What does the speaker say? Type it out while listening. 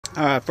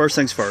Alright, first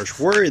things first,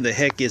 where in the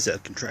heck is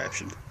that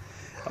contraption?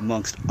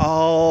 Amongst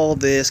all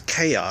this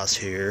chaos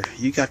here,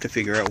 you got to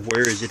figure out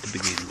where is it to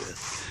begin with.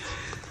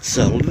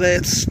 So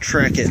let's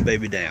track that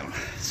baby down.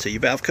 See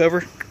your valve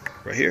cover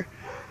right here?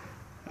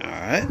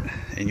 Alright,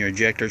 and your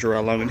injectors are right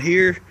along in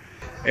here.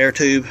 Air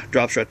tube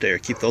drops right there.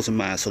 Keep those in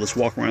mind. So let's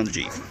walk around the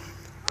Jeep.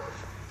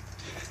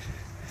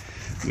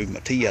 Move my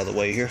T out of the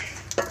way here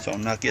so I'll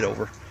knock it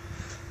over.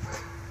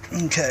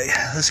 Okay,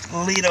 let's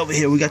lean over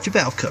here. We got your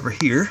valve cover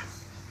here.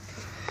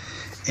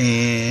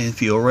 And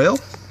fuel rail.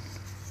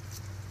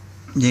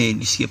 Then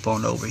you skip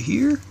on over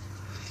here.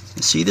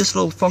 And see this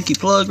little funky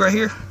plug right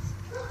here?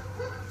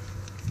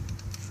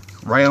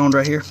 Round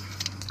right here.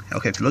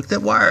 Okay, if you look at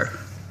that wire,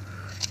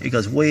 it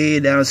goes way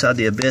down inside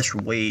the abyss,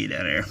 way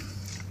down there.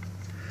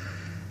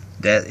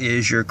 That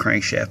is your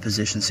crankshaft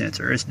position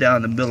sensor. It's down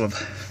in the middle of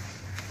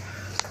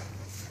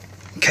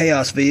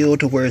Chaosville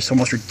to where it's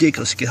almost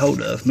ridiculous to get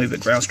hold of. Move the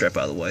ground strap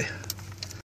out of the way.